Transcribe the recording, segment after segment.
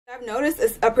I've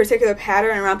noticed a particular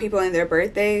pattern around people and their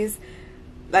birthdays,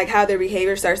 like how their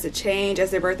behavior starts to change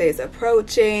as their birthday is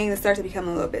approaching. They start to become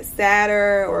a little bit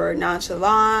sadder or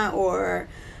nonchalant or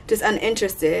just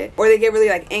uninterested, or they get really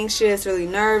like anxious, really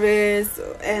nervous,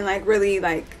 and like really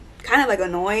like kind of like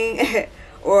annoying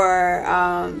or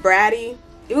bratty.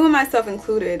 Even with myself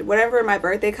included, whenever my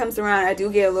birthday comes around, I do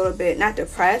get a little bit, not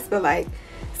depressed, but like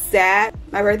sad.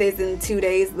 My birthday's in 2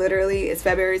 days, literally. It's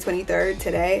February 23rd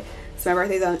today. So my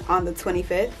birthday's on the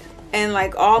 25th. And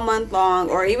like all month long,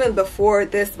 or even before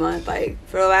this month, like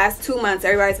for the last 2 months,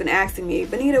 everybody's been asking me,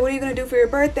 Benita, what are you going to do for your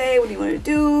birthday? What do you want to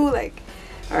do? Like,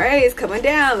 all right, it's coming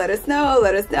down. Let us know,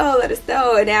 let us know, let us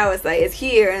know. And now it's like, it's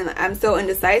here. And I'm so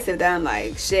indecisive that I'm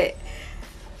like, shit,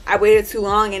 I waited too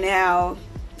long and now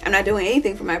I'm not doing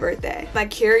anything for my birthday. I'm like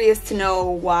curious to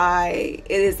know why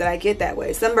it is that I get that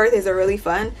way. Some birthdays are really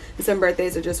fun and some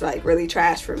birthdays are just like really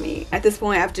trash for me. At this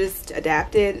point, I've just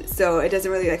adapted, so it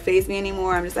doesn't really like faze me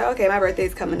anymore. I'm just like, okay, my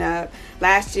birthday's coming up.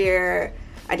 Last year,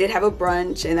 I did have a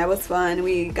brunch and that was fun.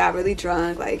 We got really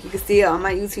drunk. Like you can see it on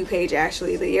my YouTube page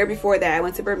actually. The year before that, I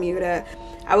went to Bermuda.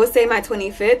 I would say my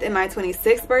 25th and my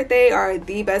 26th birthday are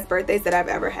the best birthdays that I've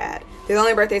ever had. They're the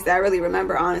only birthdays that I really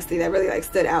remember, honestly, that really like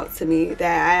stood out to me,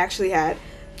 that I actually had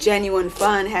genuine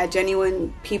fun, had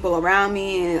genuine people around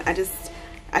me, and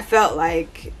I felt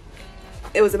like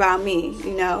it was about me,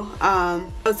 you know. I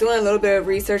was doing a little bit of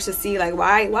research to see like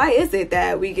why is it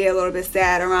that we get a little bit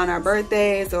sad around our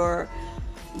birthdays, or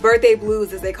birthday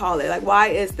blues as they call it. Like, why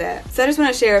is that? So I just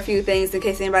want to share a few things in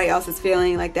case anybody else is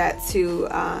feeling like that too.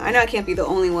 I know I can't be the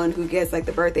only one who gets like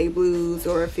the birthday blues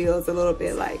or feels a little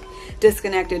bit like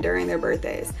disconnected during their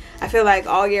birthdays. I feel like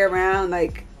all year round,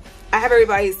 like I have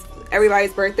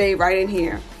everybody's birthday right in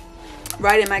here,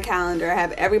 right in my calendar. I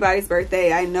have everybody's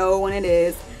birthday. I know when it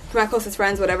is. For my closest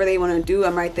friends, whatever they want to do,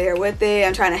 I'm right there with it.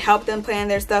 I'm trying to help them plan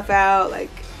their stuff out. Like,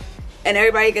 and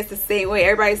everybody gets the same way.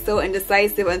 Everybody's so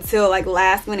indecisive until like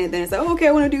last minute. Then it's like, oh, okay,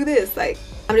 I want to do this. Like,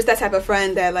 I'm just that type of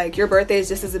friend that like your birthday is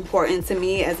just as important to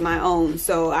me as my own.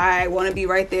 So I want to be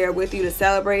right there with you to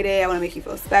celebrate it. I want to make you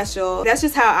feel special. That's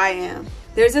just how I am.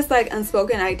 There's this like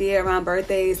unspoken idea around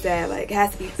birthdays that like it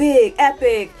has to be big,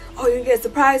 epic. Oh, you can get a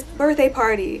surprise birthday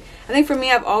party. I think for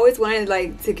me, I've always wanted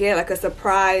like to get like a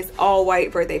surprise all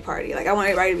white birthday party. Like I want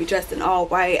everybody to be dressed in all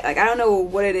white. Like I don't know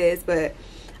what it is, but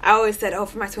I always said, oh,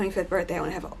 for my 25th birthday, I want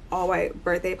to have an all-white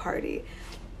birthday party.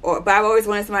 But I've always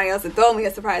wanted somebody else to throw me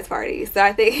a surprise party. So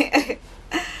I think,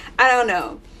 I don't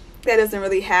know. That doesn't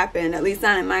really happen, at least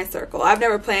not in my circle. I've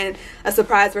never planned a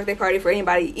surprise birthday party for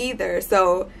anybody either.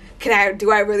 So do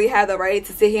I really have the right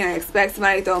to sit here and expect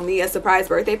somebody to throw me a surprise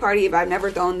birthday party if I've never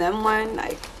thrown them one?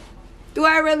 Like, do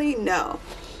I really? No.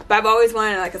 But I've always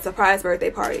wanted like a surprise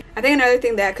birthday party. I think another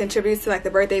thing that contributes to like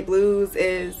the birthday blues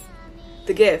is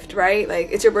the gift, right? Like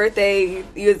it's your birthday,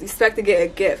 you expect to get a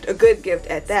gift, a good gift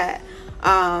at that.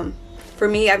 For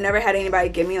me, I've never had anybody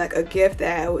give me like a gift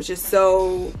that was just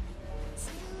so,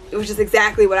 it was just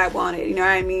exactly what I wanted, you know what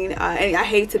I mean? And I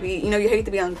hate to be, you hate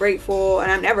to be ungrateful,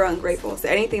 and I'm never ungrateful. So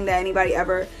anything that anybody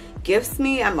ever gifts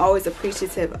me, I'm always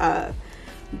appreciative of.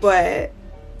 But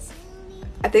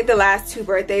I think the last 2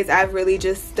 birthdays, I've really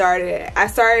just started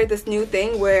this new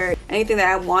thing where anything that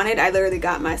I wanted, I literally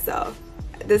got myself.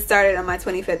 This started on my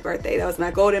 25th birthday. That was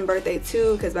my golden birthday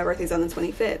too, because my birthday's on the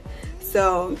 25th.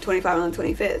 So 25 on the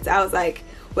 25th. So I was like,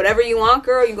 whatever you want,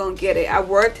 girl, you're gonna get it. I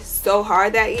worked so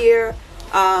hard that year,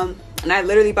 and I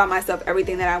literally bought myself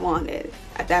everything that I wanted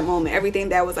at that moment. Everything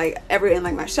that was like in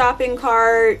like my shopping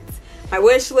cart, my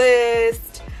wish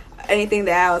list, anything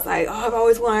that I was like, oh, I've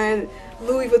always wanted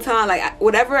Louis Vuitton. Like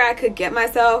whatever I could get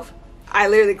myself, I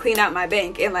literally cleaned out my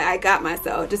bank and like I got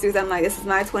myself, just because I'm like, this is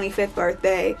my 25th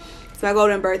birthday. My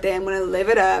golden birthday, I'm gonna live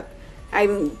it up. I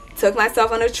even took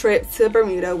myself on a trip to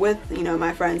Bermuda with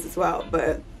my friends as well.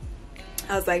 But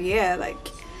I was like, yeah, like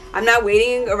I'm not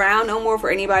waiting around no more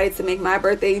for anybody to make my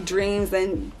birthday dreams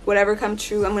and whatever come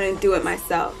true. I'm gonna do it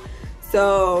myself.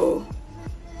 So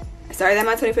I started at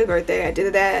my 25th birthday. I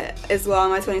did that as well on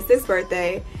my 26th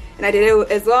birthday, and I did it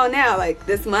as well now. Like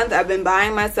this month, I've been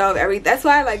buying myself that's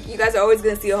why like you guys are always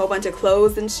gonna see a whole bunch of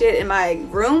clothes and shit in my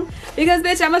room, because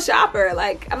bitch, I'm a shopper.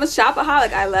 Like I'm a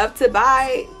shopaholic. I love to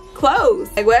buy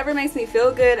clothes. Like whatever makes me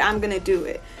feel good, I'm gonna do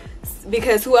it,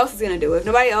 because who else is gonna do it? If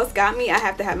nobody else got me, I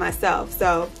have to have myself.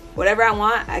 So whatever I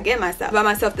want, I get myself. I bought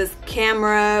myself this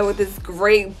camera with this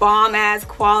great bomb ass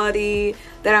quality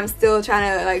that I'm still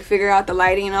trying to like figure out the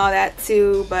lighting and all that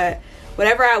too. But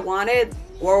whatever I wanted,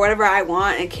 or whatever I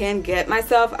want and can get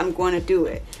myself, I'm going to do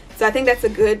it. So I think that's a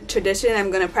good tradition I'm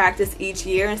going to practice each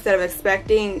year, instead of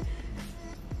expecting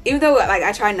even though like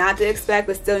I try not to expect,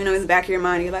 but still, you know, in the back of your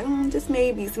mind you're like, just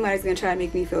maybe somebody's gonna try to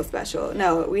make me feel special.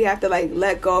 No, we have to like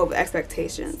let go of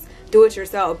expectations. Do it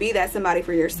yourself. Be that somebody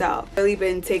for yourself. I've really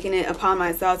been taking it upon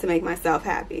myself to make myself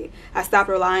happy. I stopped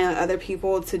relying on other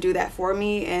people to do that for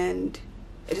me, and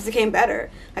it just became better.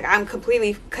 Like, I'm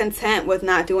completely content with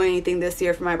not doing anything this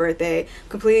year for my birthday.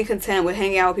 Completely content with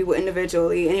hanging out with people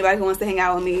individually. Anybody who wants to hang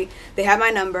out with me, they have my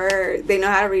number. They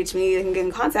know how to reach me. They can get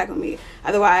in contact with me.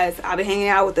 Otherwise, I'll be hanging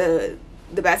out with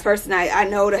the best person I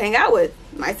know to hang out with,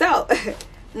 myself.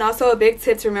 And also a big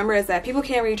tip to remember is that people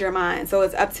can't read your mind. So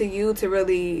it's up to you to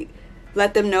really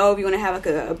let them know if you want to have like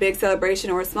a big celebration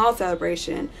or a small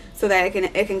celebration, so that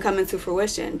it can come into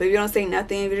fruition. But if you don't say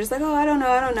nothing, if you're just like, oh, I don't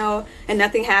know, and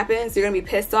nothing happens, you're going to be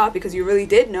pissed off because you really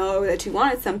did know that you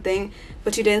wanted something,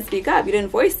 but you didn't speak up, you didn't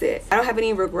voice it. I don't have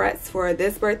any regrets for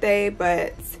this birthday,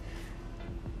 but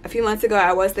a few months ago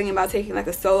I was thinking about taking like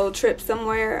a solo trip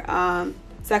somewhere.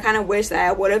 So I kind of wish that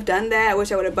I would have done that. I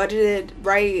wish I would have budgeted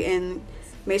right and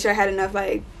made sure I had enough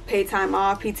like paid time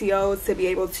off, PTOs, to be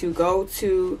able to go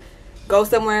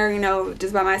somewhere, you know,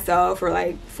 just by myself for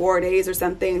like 4 days or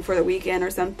something for the weekend or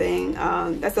something.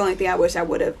 That's the only thing I wish I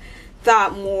would have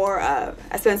thought more of.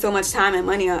 I spent so much time and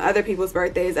money on other people's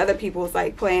birthdays, other people's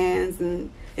like plans and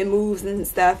moves and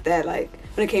stuff, that like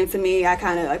when it came to me, I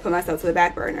kind of like put myself to the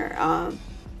back burner,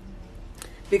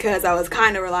 because I was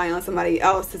kind of relying on somebody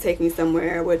else to take me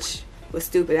somewhere, which was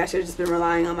stupid. I should have just been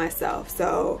relying on myself.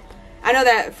 So I know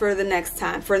that for the next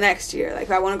time, for next year, like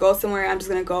if I want to go somewhere, I'm just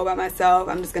going to go by myself.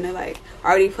 I'm just going to like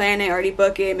already plan it, already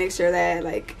book it, make sure that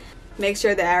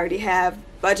I already have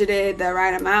budgeted the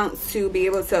right amounts to be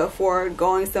able to afford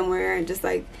going somewhere, and just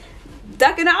like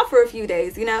ducking out for a few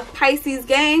days, you know. Pisces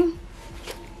gang,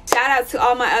 shout out to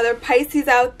all my other Pisces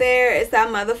out there. It's our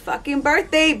motherfucking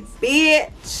birthday,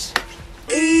 bitch.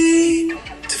 To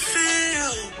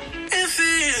feel and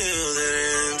feel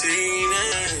that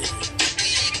emptiness.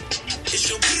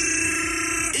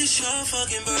 It's your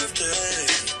fucking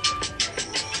birthday.